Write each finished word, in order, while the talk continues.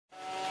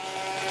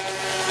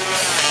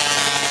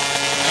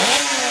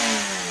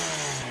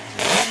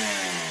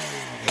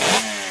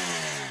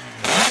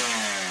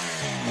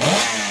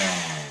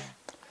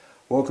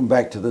Welcome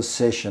back to this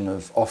session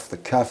of Off the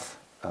Cuff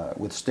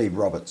with Steve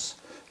Roberts.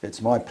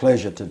 It's my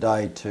pleasure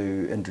today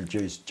to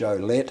introduce Joe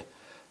Lett.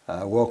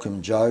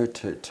 Welcome, Joe,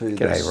 to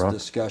this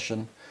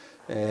discussion,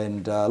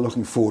 and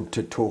looking forward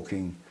to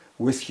talking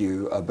with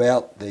you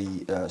about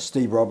the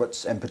Steve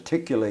Roberts, and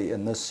particularly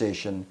in this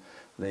session,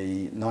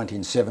 the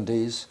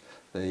 1970s,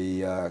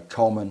 the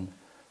Coleman,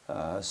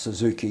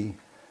 Suzuki,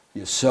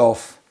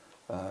 yourself,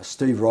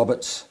 Steve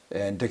Roberts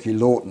and Dickie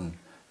Lawton,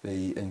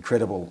 the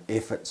incredible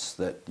efforts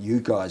that you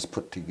guys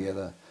put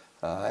together.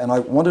 And I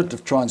wanted to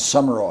try and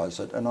summarise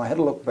it, and I had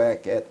a look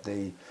back at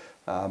the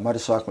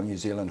Motorcycle New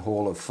Zealand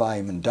Hall of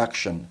Fame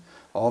induction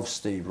of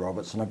Steve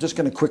Roberts, and I'm just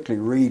going to quickly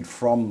read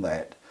from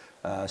that.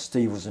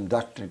 Steve was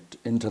inducted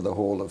into the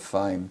Hall of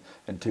Fame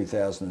in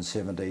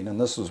 2017,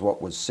 and this is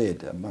what was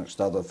said, amongst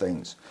other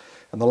things.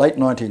 In the late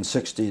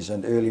 1960s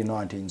and early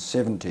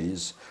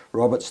 1970s,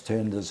 Roberts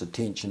turned his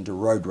attention to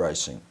road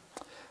racing.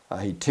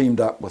 He teamed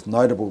up with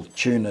notable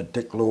tuner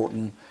Dick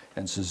Lawton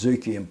and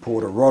Suzuki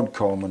importer Rod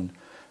Coleman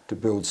to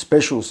build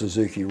special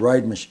Suzuki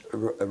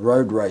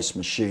road race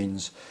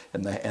machines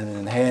in the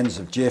hands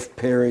of Jeff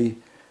Perry,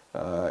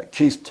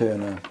 Keith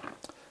Turner,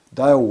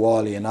 Dale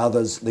Wiley and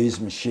others. These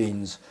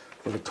machines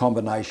were the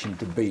combination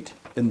to beat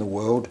in the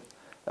world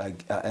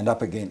and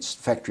up against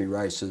factory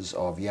races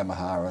of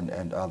Yamaha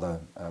and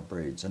other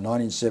breeds. In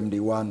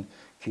 1971,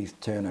 Keith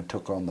Turner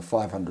took on the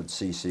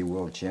 500cc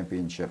World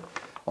Championship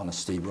on a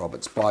Steve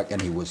Roberts bike,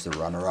 and he was the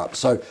runner-up.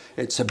 So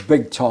it's a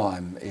big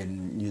time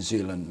in New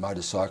Zealand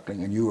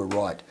motorcycling, and you were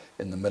right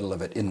in the middle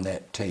of it in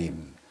that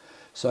team.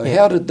 So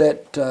how did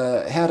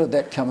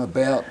that come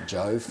about,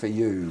 Joe, for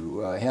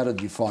you? How did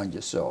you find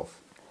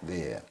yourself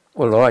there?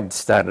 Well, I'd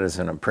started as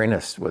an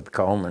apprentice with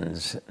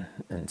Colemans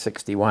in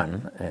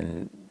 '61,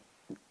 and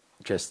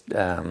just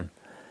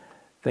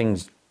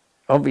things.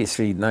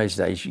 Obviously, in those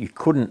days, you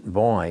couldn't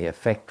buy a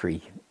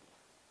factory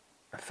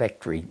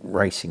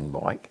racing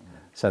bike.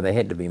 So they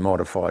had to be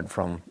modified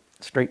from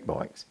street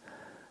bikes,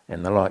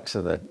 and the likes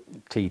of the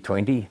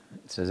T20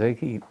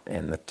 Suzuki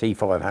and the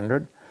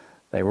T500,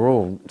 they were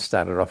all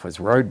started off as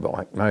road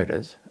bike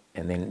motors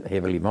and then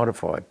heavily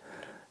modified.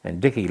 And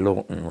Dickie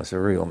Lawton was a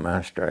real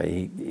master.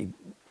 He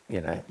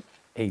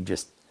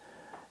just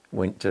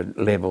went to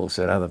levels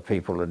that other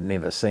people had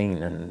never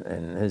seen,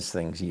 and his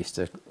things used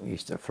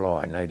to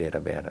fly, no doubt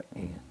about it.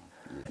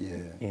 Yeah.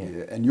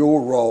 And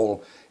your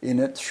role in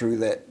it through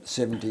that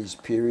 70s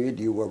period,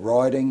 you were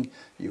riding,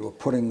 you were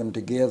putting them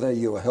together,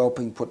 you were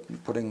helping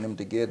putting them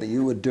together,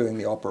 you were doing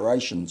the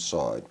operations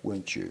side,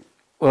 weren't you?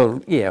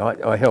 Well, yeah,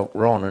 I helped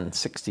Ron in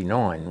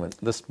 '69 with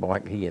this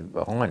bike here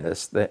behind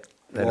us.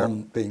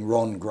 Being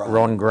Ron Grant.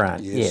 Ron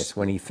Grant, yes.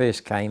 When he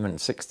first came in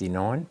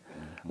 '69,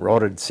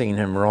 Rod had seen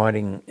him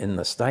riding in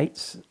the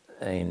States,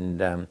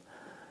 and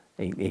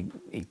he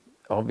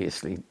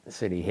obviously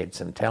said he had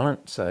some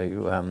talent,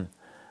 so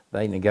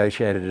they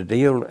negotiated a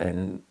deal,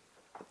 and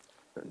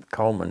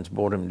Coleman's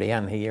brought him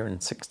down here in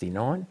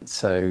 '69.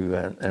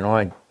 So, and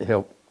I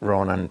helped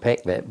Ron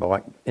unpack that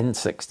bike in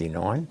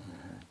 '69,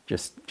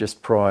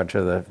 just prior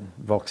to the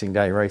Boxing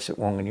Day race at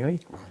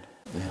Wanganui.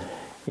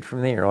 And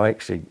from there, I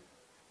actually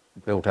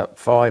built up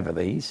 5 of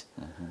these,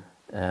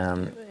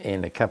 and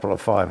a couple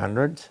of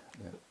 500s.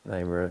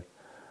 They were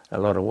a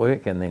lot of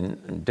work, and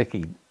then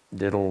Dickie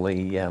did all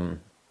the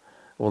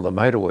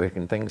motor work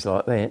and things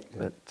like that.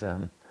 But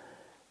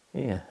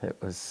yeah, it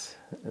was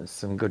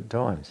some good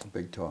times.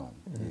 Big time,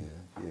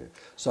 yeah.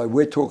 So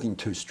we're talking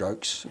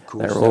two-strokes, of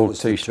course. They're all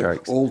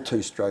two-strokes. All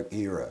two-stroke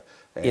era.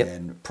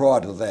 And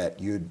prior to that,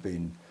 you'd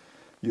been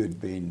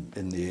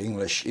in the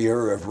English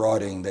era of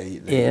riding the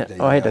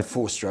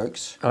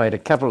 4-strokes. I had a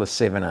couple of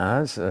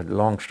 7Rs, a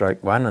long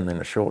stroke one and then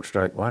a short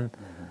stroke one.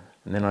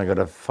 And then I got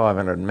a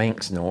 500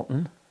 Manx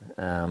Norton.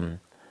 And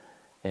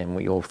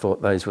we all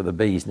thought those were the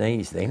bee's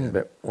knees then.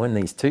 But when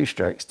these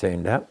two-strokes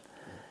turned up,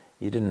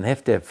 you didn't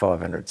have to have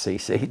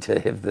 500cc to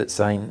have the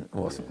same,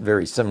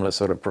 very similar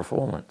sort of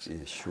performance.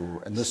 Yeah,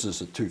 sure. And this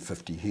is a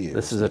 250 here.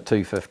 This is a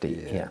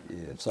 250, yeah.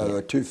 So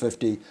a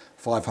 250,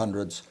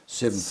 500s,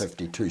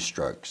 750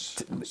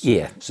 two-strokes.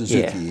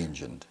 Suzuki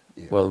engined.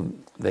 Yeah. Well,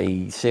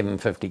 the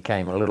 750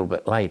 came a little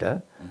bit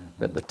later,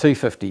 but the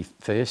 250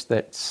 first,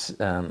 that's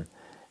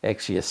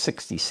actually a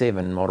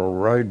 '67 model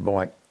road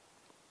bike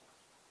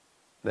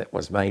that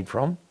was made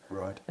from.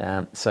 Right.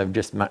 So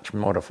just much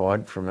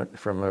modified from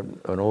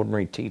an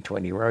ordinary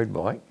T20 road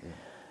bike.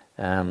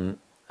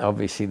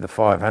 Obviously the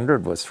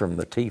 500 was from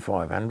the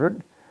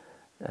T500,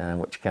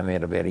 which came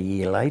out about a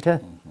year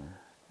later.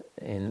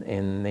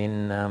 And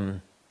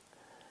then,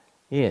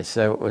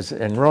 so it was,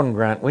 and Ron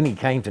Grant, when he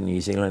came to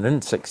New Zealand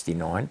in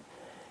 '69,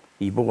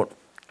 he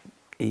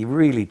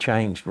really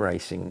changed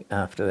racing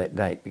after that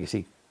date, because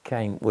he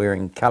came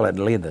wearing coloured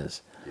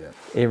leathers.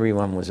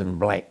 Everyone was in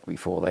black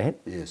before that.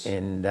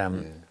 And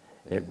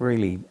it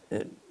really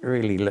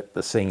lit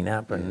the scene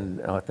up,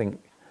 and I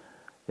think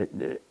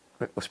it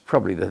was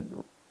probably the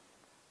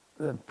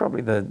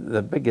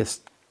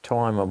biggest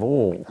time of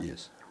all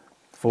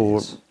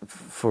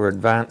for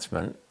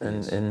advancement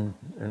in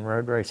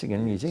road racing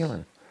in New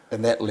Zealand.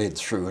 And that led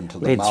through into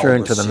the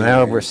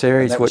Marlborough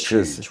series, which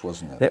was huge,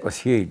 wasn't it? That was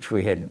huge.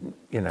 We had,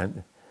 you know,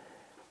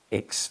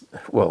 there's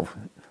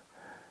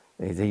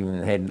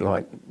even had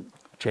like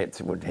chaps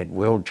that had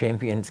world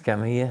champions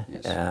come here.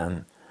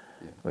 Yes.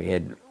 We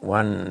had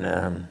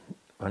one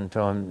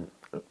time,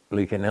 Marco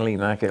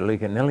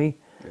Lucanelli.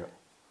 Yeah.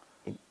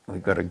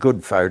 We've got a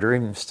good photo of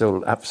him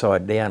still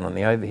upside down on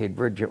the overhead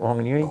bridge at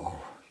Wanganui. Oh,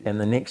 yeah. And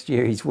the next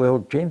year he's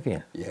world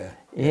champion. Yeah.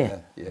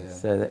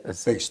 So that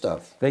was big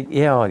stuff.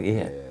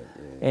 Yeah.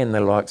 And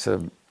the likes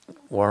of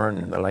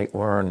Warren, the late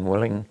Warren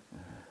Willing,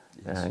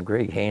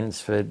 Greg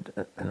Hansford,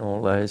 and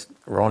all those.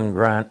 Ron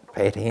Grant,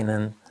 Pat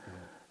Hennon.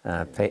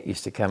 Pat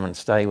used to come and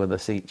stay with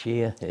us each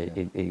year.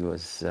 He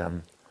was,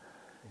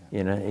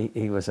 you know,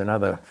 he was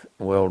another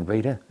world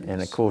beater. Yes.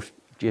 And of course,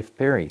 Jeff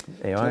Perry.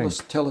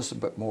 Tell us a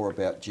bit more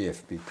about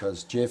Jeff,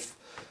 because Jeff,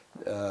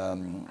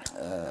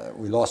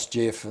 we lost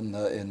Jeff in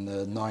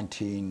the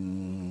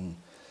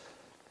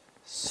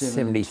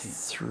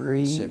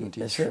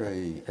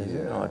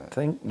 1973. I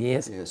think,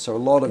 yes. Yeah, so a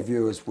lot of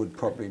viewers would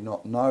probably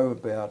not know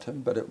about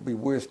him, but it would be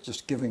worth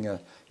just giving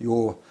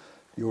your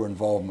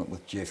involvement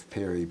with Jeff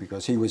Perry,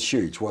 because he was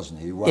huge, wasn't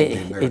he? He won the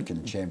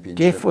American Championship.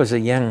 Jeff was a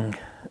young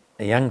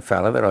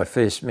fella that I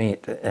first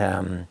met.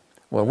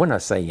 Well, when I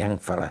say young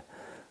fella,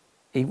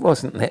 he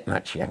wasn't that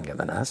much younger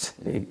than us,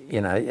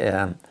 you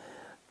know,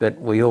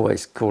 but we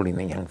always called him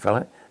a young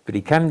fella. But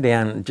he came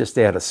down just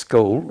out of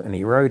school and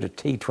he rode a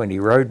T20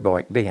 road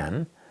bike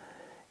down,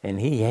 and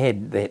he'd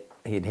had that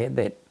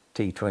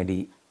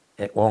T20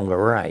 at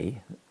Whangarei,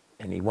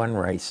 and he won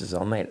races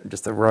on that,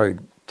 just a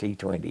road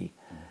T20.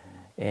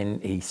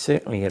 And he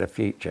certainly had a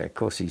future. Of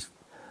course, his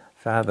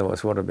father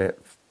was, about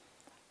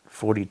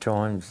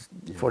 41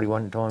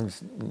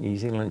 times New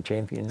Zealand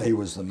champion. He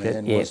was the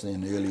man,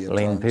 wasn't he, in earlier times?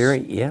 Len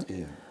Perry, yeah.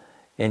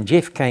 And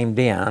Jeff came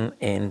down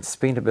and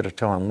spent a bit of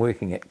time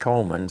working at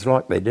Colemans,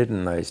 like they did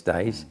in those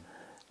days.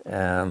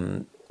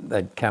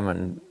 They'd come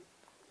and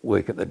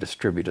work at the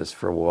distributors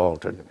for a while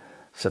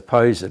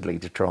supposedly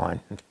to try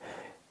and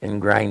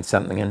ingrain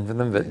something into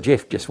them. But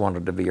Jeff just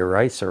wanted to be a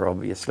racer,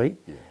 obviously.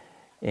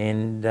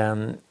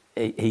 And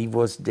he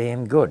was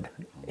damn good.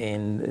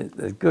 And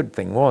the good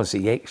thing was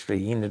he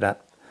actually ended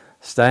up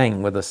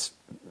staying with us,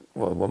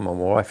 with my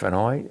wife and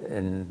I,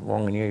 in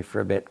Wanganui for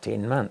about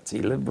 10 months.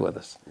 He lived with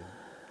us.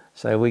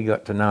 So we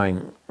got to know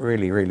him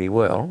really, really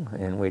well,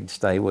 and we'd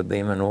stay with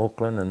them in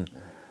Auckland, and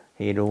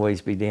he'd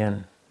always be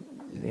down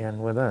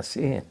with us,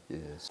 Yeah.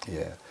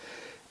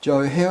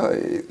 Joe,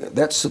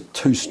 that's the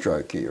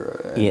two-stroke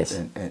era. Yes.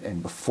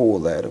 And before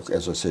that,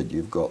 as I said,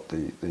 you've got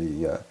the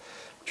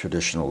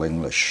traditional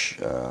English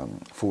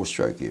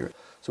four-stroke era.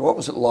 So what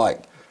was it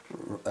like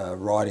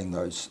riding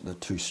the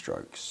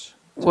two-strokes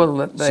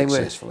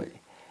successfully?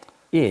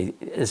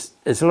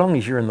 As long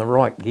as you're in the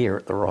right gear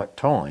at the right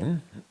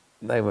time,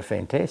 they were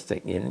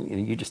fantastic.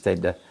 You just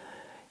had to,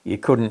 you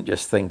couldn't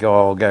just think,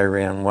 oh, I'll go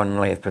around one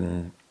lap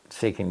in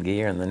second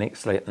gear and the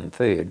next lap in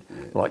third,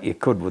 like you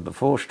could with the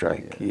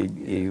four-stroke.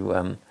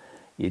 You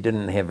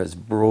didn't have as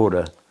broad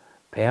a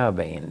power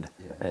band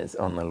as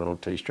on the little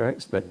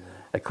two-strokes, but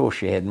of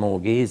course you had more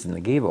gears in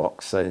the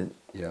gearbox, so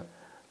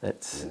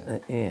that's,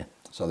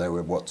 So they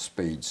were what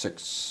speed,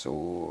 6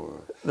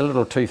 or? The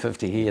little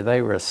 250 here,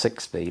 they were a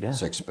 6-speeder.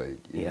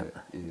 6-speed,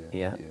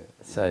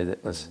 So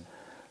that was,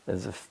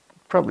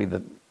 probably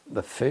the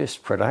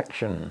first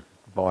production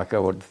bike I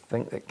would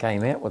think that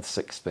came out with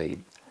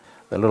 6-speed.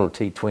 The little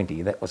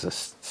T20, that was a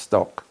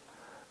stock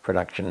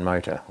production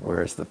motor,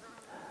 whereas the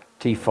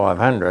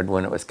T500,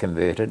 when it was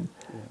converted,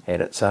 had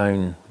its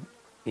own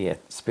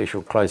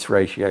special close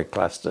ratio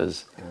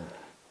clusters.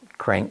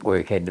 Crank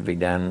work had to be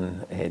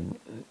done, had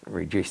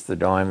reduced the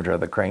diameter of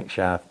the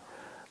crankshaft,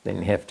 then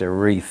you have to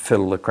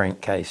refill the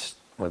crankcase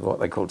with what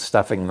they called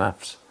stuffing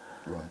muffs,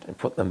 and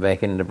put them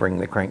back in to bring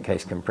the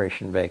crankcase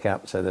compression back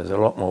up. So there's a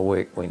lot more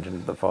work went into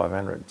the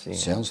 500s.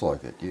 Sounds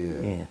like it,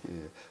 yeah.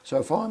 So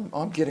if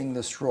I'm getting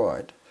this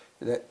right,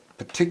 that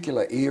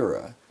particular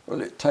era,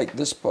 well, take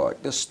this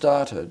bike. This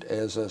started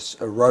as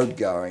a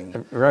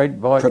road-going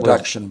bike,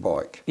 production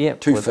bike,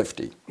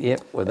 250.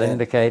 With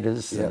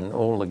indicators and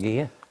all the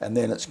gear. And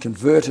then it's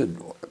converted,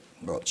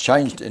 well, it's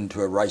changed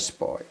into a race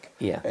bike.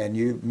 And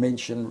you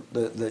mentioned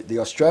the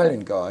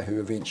Australian guy who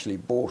eventually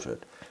bought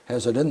it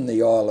has it in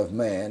the Isle of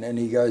Man, and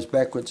he goes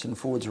backwards and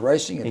forwards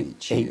racing it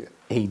each year.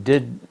 He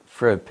did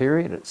for a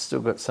period. It's still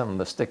got some of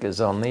the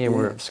stickers on there,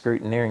 where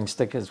scrutineering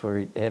stickers where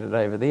he had it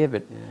over there,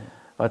 but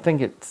I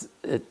think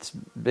it's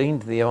been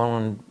to the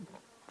island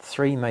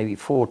 3, maybe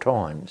 4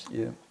 times.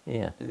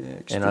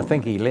 And I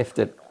think he left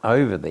it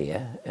over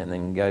there and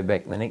then go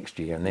back the next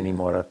year, and then he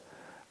might have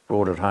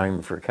brought it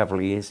home for a couple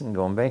of years and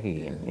gone back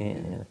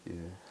again.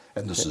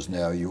 And this is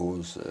now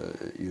yours.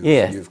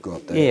 You've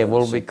got that.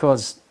 Well,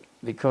 because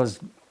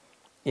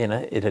you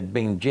know, it had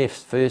been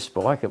Jeff's first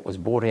bike. It was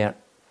bought out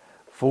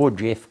for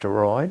Jeff to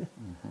ride,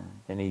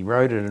 and he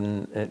rode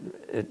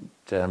it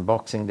at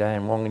Boxing Day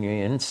in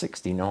Wanganui in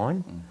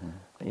 '69.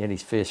 He had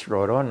his first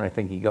ride on, and I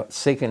think he got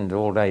second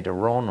all day to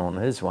Ron on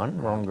his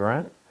one, Ron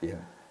Grant.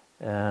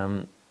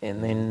 And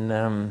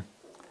then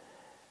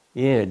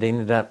yeah, it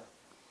ended up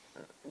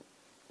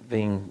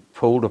being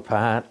pulled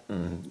apart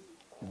and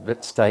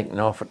bits taken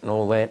off it and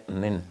all that,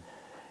 and then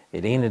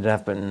it ended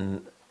up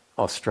in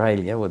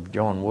Australia with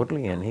John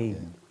Woodley, and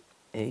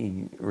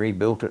he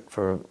rebuilt it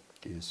for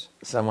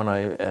someone,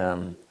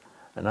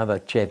 another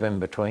chap in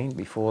between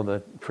before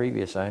the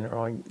previous owner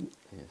I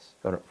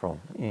got it from.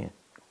 Yeah.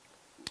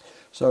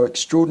 So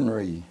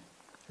extraordinary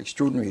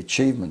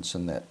achievements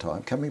in that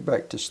time. Coming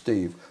back to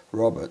Steve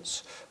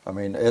Roberts, I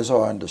mean, as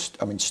I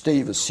understand, I mean,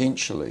 Steve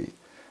essentially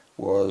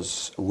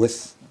was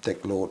with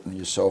Dick Lawton,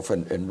 yourself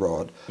and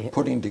Rod,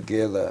 putting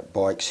together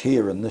bikes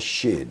here in this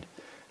shed,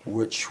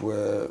 which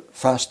were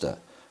faster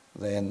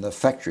than the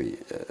factory,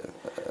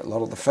 a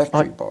lot of the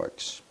factory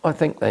bikes. I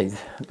think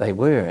they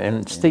were,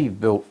 and Steve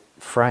built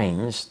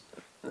frames,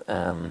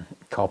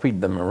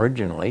 copied them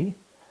originally,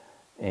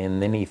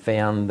 and then he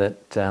found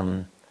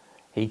that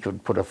he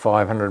could put a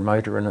 500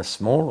 motor in a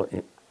small,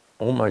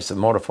 almost a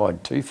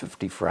modified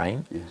 250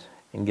 frame,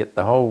 and get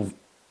the whole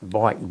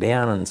bike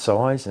down in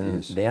size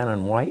and down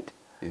in weight.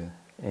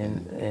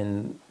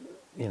 And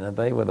you know,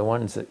 they were the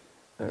ones that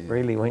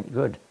really went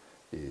good.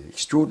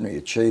 Extraordinary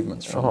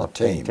achievements from the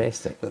team.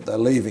 Fantastic. That they're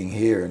leaving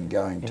here and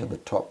going to the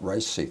top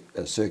race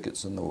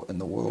circuits in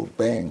the world,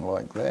 bang,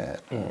 like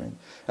that. I mean,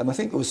 and I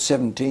think it was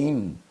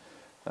 17.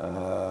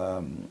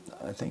 I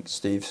think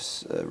Steve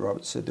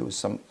Roberts said there was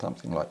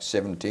something like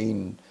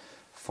 17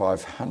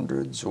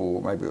 500s,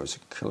 or maybe it was a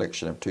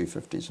collection of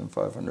 250s and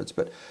 500s.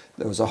 But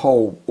there was a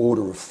whole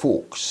order of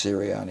forks,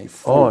 Siriani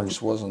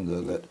forks, wasn't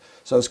there? That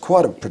so it's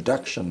quite a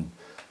production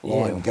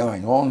line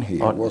going on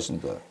here,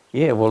 wasn't there?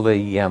 Yeah. Well,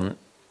 the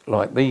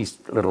like these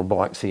little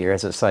bikes here,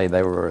 as I say,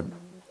 they were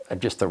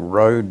just a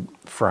road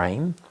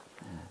frame,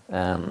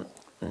 and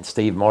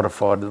Steve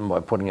modified them by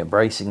putting a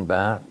bracing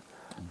bar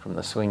from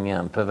the swing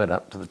arm pivot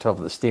up to the top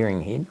of the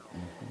steering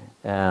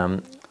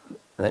head.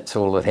 That's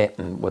all that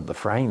happened with the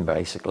frame,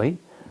 basically.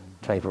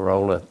 Taper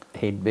roller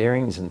head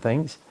bearings and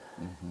things,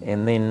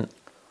 and then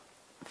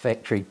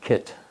factory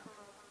kit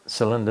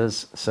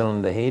cylinders,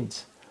 cylinder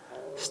heads.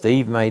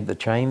 Steve made the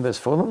chambers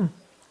for them.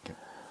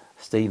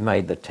 Steve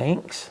made the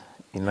tanks.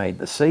 He made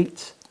the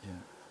seats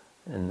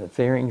and the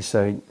fairings.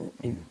 So,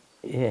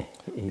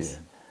 he's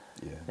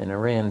and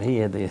around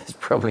here there's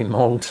probably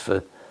moulds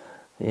for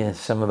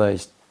some of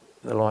those,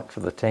 the like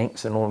for the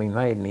tanks and all he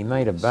made, and he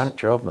made a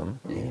bunch of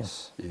them.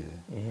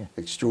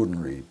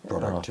 Extraordinary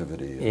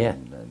productivity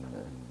and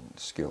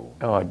skill.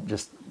 Oh,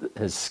 just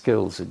his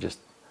skills are just.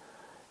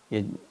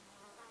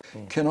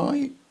 Can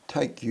I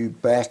take you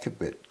back a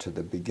bit to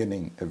the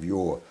beginning of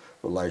your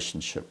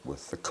relationship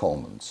with the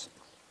Colemans,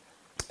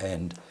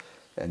 and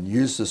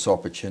use this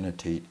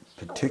opportunity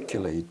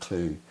particularly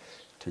to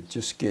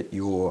just get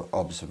your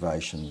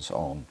observations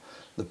on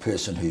the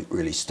person who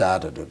really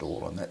started it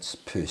all, and that's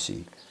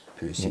Percy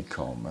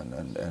Coleman.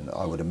 And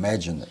I would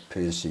imagine that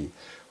Percy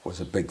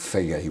was a big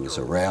figure. He was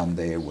around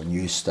there when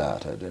you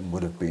started and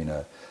would have been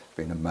a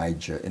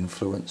major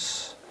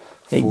influence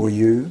for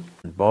you.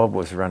 Bob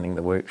was running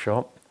the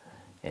workshop,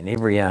 and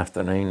every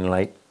afternoon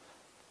late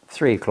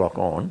 3 o'clock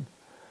on,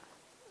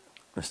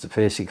 Mr.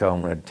 Percy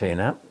Coleman would turn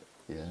up.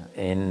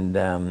 And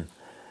then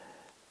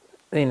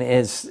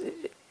as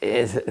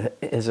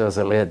I was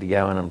allowed to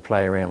go in and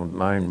play around with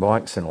my own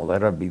bikes and all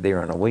that, I'd be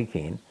there on a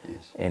weekend,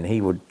 and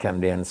he would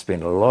come down and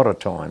spend a lot of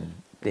time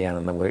down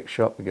in the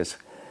workshop, because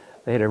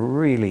they had a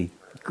really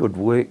good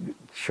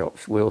workshop,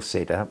 well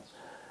set up,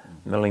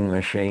 milling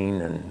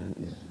machine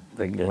and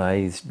big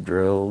lathe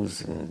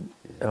drills and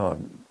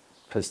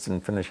piston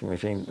finishing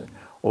machine,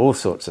 all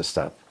sorts of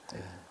stuff.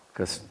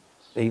 Because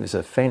he was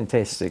a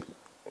fantastic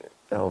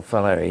old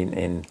fellow,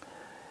 and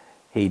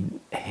he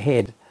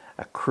had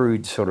a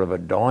crude sort of a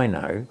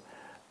dyno,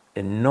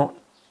 and not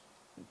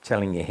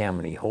telling you how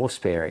many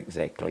horsepower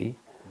exactly.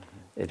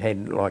 It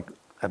had like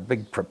a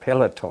big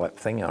propeller type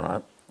thing on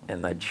it,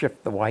 and they'd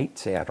shift the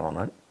weights out on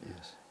it.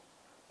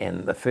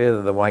 And the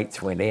further the weights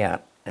went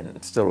out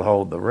and still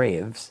hold the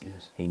revs,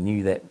 he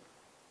knew that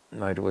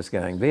motor was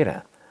going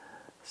better.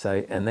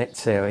 So, and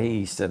that's how he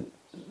used to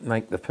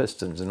make the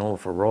pistons and all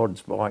for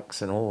Rod's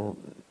bikes and all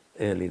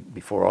early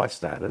before I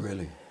started.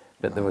 Really?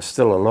 But there was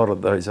still a lot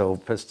of those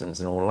old pistons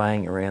and all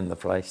laying around the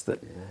place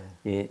that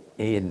he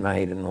had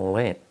made and all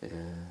that.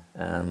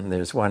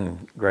 There's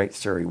one great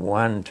story.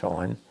 One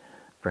time,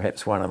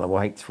 perhaps one of the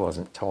weights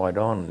wasn't tied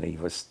on, and he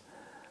was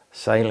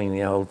sailing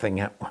the old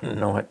thing up one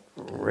night,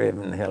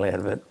 revving the hell out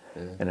of it,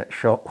 and it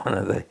shot one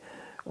of the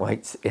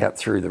weights out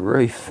through the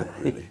roof.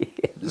 Really?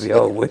 The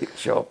old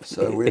workshop.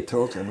 So we're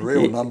talking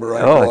real number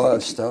 8 wire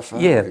stuff,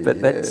 aren't we?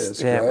 But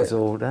that's how it was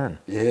all done.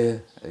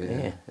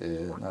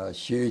 No,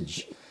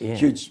 huge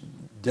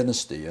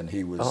dynasty, and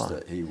he was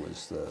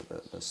the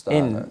starter.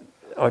 And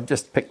I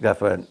just picked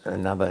up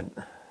another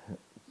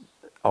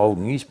old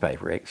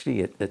newspaper.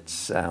 Actually,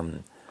 it's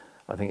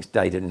I think it's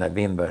dated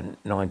November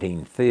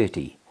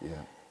 1930.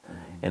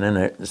 And in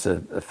it, it's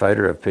a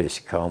photo of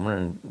Percy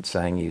Coleman and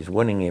saying he was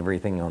winning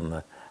everything on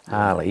the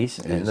Harleys,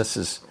 and this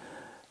is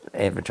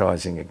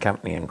advertising a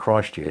company in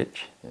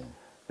Christchurch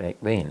back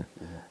then.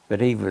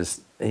 But he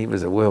was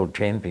a world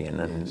champion,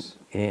 and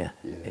yeah.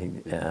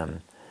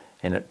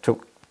 And it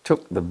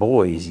took the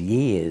boys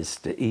years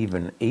to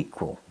even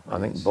equal. I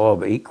think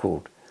Bob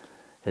equalled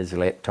his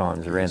lap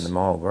times around the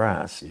mile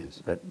grass,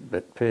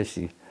 but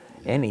Percy,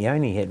 and he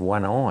only had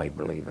one eye,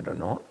 believe it or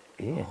not.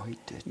 Yeah. Oh, he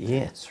did.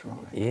 Yeah. That's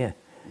right. Yeah.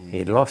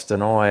 He'd lost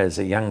an eye as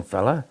a young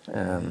fella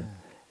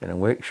in a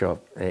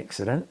workshop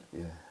accident.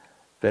 Yeah.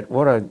 But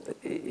what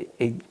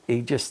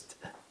he just,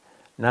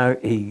 no,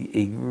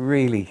 he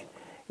really,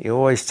 he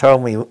always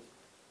told me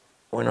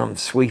when I'm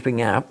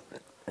sweeping up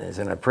as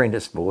an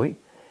apprentice boy,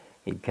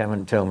 he'd come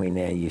and tell me,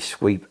 now you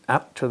sweep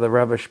up to the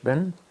rubbish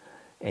bin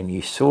and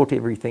you sort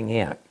everything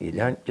out. You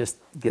don't just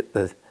get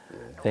the,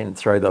 then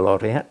throw the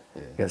lot out,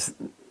 because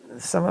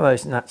some of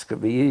those nuts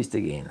could be used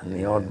again and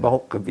the odd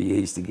bolt could be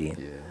used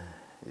again.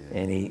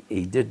 And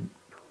he did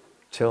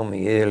tell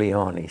me early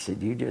on, he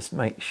said, you just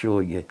make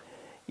sure you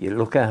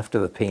look after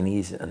the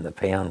pennies and the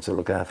pounds will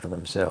look after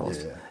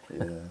themselves.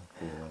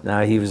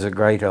 No, he was a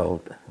great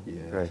old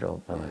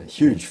fellow.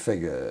 Huge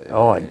figure.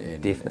 Oh,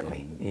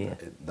 definitely,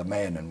 the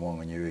man in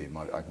Wanganui,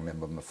 I can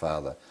remember my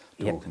father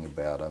talking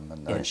about him,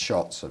 and those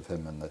shots of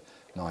him in the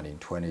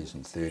 1920s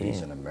and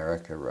 30s in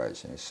America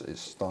racing is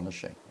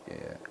astonishing.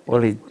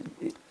 Well,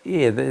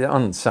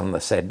 on some of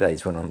the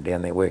Saturdays when I'm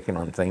down there working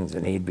on things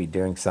and he'd be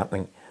doing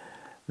something,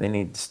 then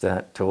he'd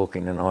start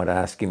talking and I'd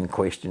ask him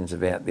questions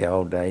about the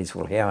old days.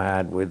 Well, how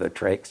hard were the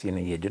tracks? You know,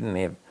 you didn't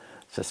have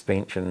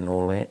suspension and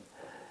all that.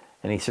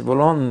 And he said,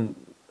 well, on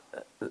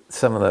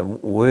some of the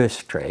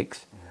worst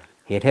tracks,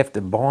 he'd have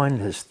to bind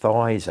his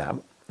thighs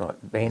up, like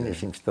bandage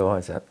his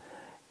thighs up,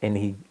 and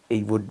he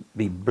would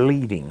be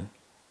bleeding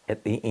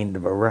at the end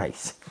of a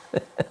race.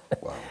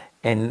 Wow.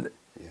 And,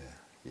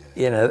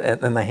 you know,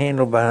 and the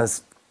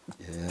handlebars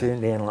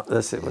turned down like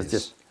this. It was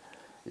just...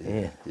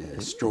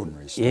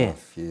 extraordinary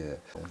stuff.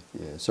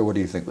 So what do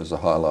you think was the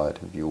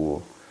highlight of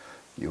your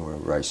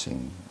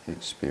racing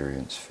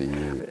experience for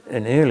you?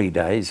 In early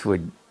days,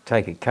 we'd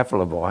take a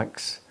couple of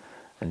bikes,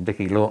 and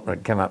Dickie Lawton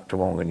would come up to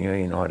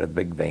Wanganui, and I had a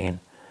big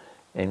van,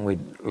 and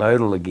we'd load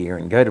all the gear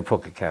and go to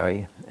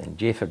Pukekohe, and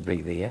Jeff would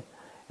be there,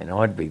 and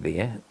I'd be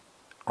there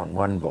on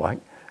one bike.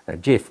 Now,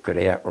 Jeff could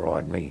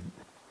outride me,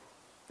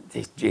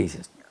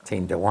 Jesus,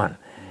 10 to 1.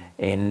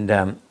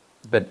 And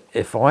but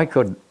if I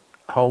could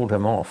hold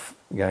him off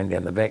going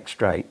down the back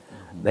straight,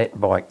 that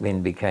bike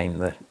then became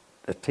the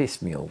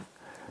test mule.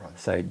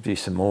 So do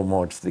some more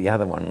mods to the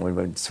other one, we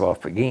would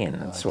swap again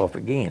and swap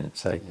again.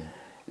 So,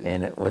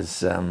 and it was,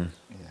 so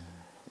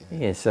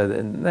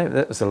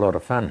that was a lot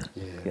of fun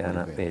going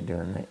up there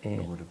doing that.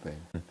 It would have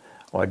been.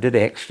 I did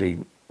actually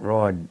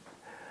ride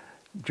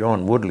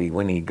John Woodley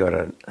when he got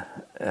a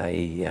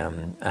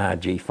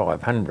RG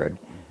 500.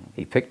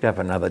 He picked up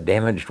another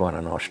damaged one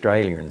in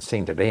Australia and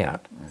sent it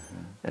out.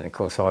 And of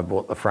course I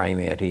bought the frame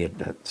out here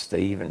to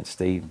Steve, and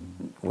Steve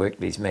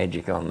worked his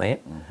magic on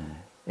that.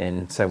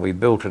 And so we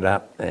built it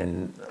up,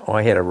 and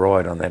I had a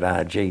ride on that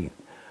RG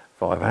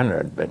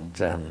 500, but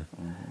down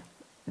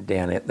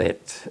at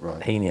that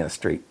Henia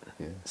Street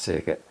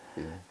circuit.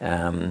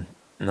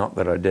 Not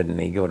that I did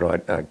any good.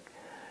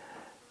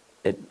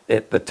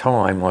 At the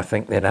time, I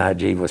think that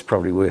RG was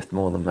probably worth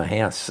more than my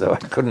house, so I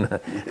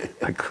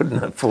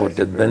couldn't afford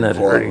to bin it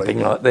or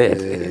anything like that.